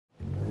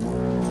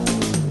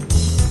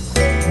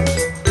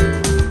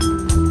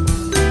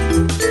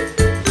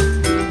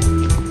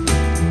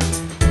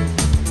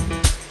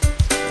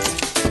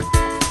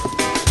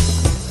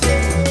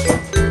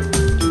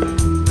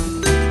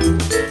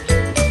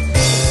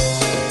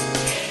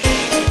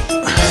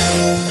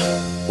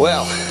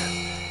Well,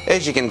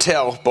 as you can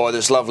tell by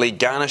this lovely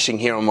garnishing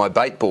here on my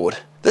bait board,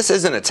 this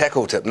isn't a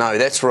tackle tip, no,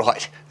 that's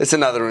right. It's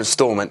another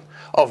instalment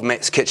of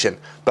Matt's Kitchen.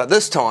 But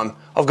this time,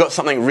 I've got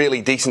something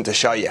really decent to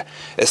show you.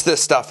 It's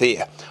this stuff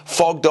here,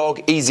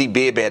 Fogdog Easy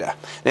Beer Batter.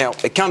 Now,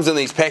 it comes in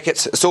these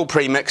packets, it's all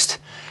pre-mixed,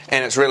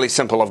 and it's really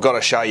simple. I've got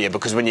to show you,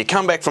 because when you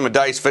come back from a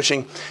day's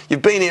fishing,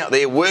 you've been out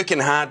there working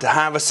hard to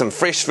harvest some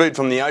fresh food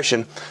from the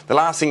ocean, the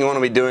last thing you want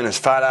to be doing is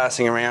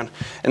fart-arsing around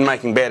and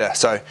making batter.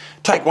 So,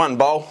 take one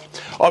bowl.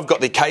 I've got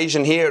the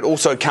occasion here, it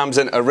also comes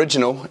in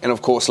original, and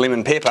of course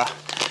lemon pepper.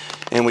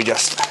 And we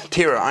just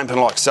tear it open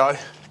like so,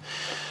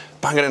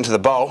 bung it into the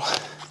bowl,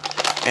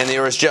 and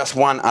there is just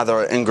one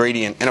other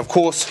ingredient. And of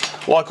course,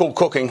 like all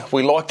cooking,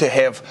 we like to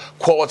have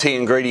quality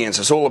ingredients.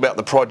 It's all about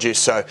the produce,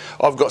 so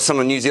I've got some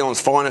of New Zealand's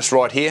finest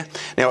right here.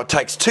 Now it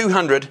takes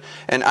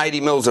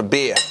 280 mils of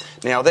beer.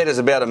 Now that is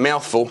about a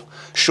mouthful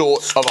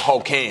short of a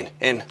whole can.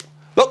 And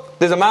look,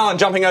 there's a marlin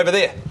jumping over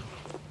there.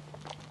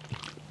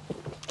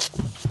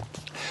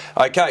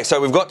 Okay,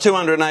 so we've got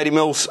 280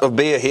 mils of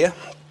beer here.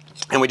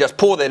 And we just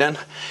pour that in.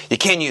 You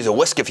can use a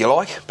whisk if you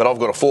like, but I've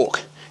got a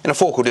fork. And a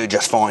fork will do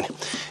just fine.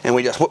 And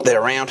we just whip that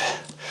around.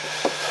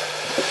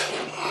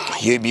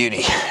 You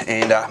beauty.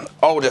 And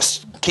I'll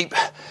just keep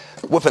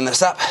whipping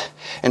this up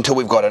until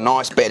we've got a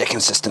nice batter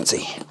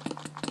consistency.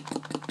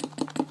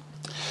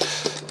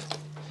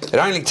 It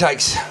only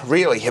takes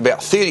really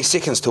about 30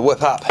 seconds to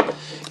whip up.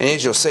 And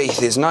as you'll see,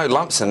 there's no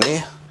lumps in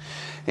there.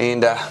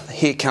 And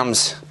here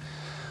comes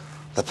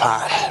the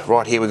part.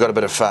 Right here we've got a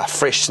bit of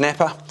fresh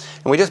snapper.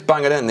 And we just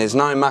bung it in. There's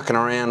no mucking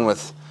around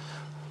with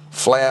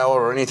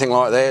flour or anything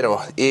like that,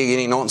 or egg,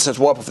 any nonsense.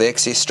 Wipe off the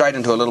excess, straight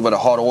into a little bit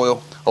of hot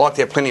oil. I like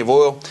to have plenty of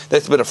oil.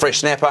 That's a bit of fresh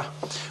snapper.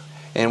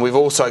 And we've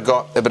also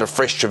got a bit of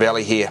fresh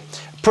trevally here.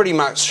 Pretty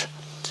much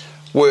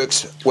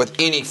works with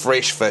any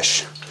fresh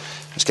fish.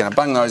 Just going to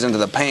bung those into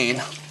the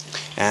pan,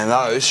 and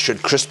those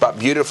should crisp up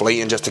beautifully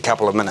in just a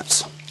couple of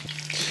minutes.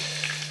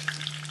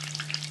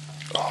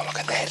 Oh, look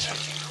at that.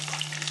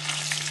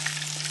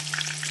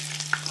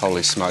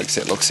 Holy smokes,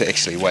 that looks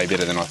actually way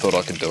better than I thought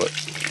I could do it.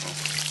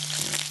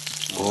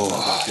 Oh,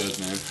 that looks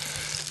good, man.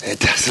 It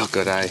does look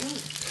good, eh?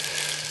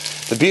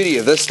 The beauty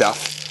of this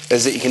stuff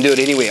is that you can do it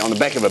anywhere, on the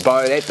back of a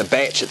boat, at the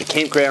batch, at the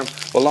campground.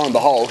 Well, lo and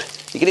behold,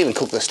 you can even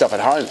cook this stuff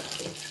at home.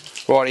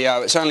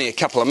 Rightio, it's only a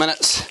couple of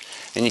minutes,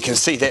 and you can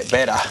see that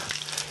batter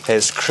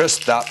has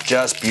crisped up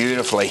just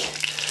beautifully.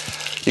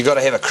 You've got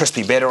to have a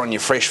crispy batter on your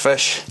fresh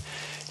fish.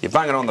 You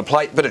bung it on the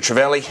plate, bit of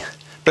trevally,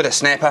 bit of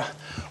snapper.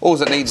 All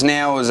it needs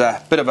now is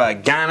a bit of a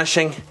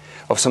garnishing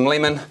of some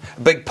lemon,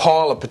 a big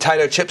pile of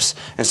potato chips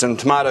and some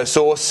tomato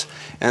sauce,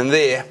 and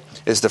there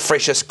is the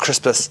freshest,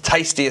 crispest,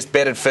 tastiest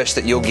battered fish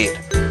that you'll get.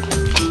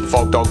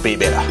 Fogdog Beer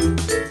Batter.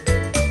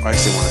 I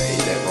actually want to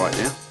eat that right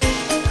now.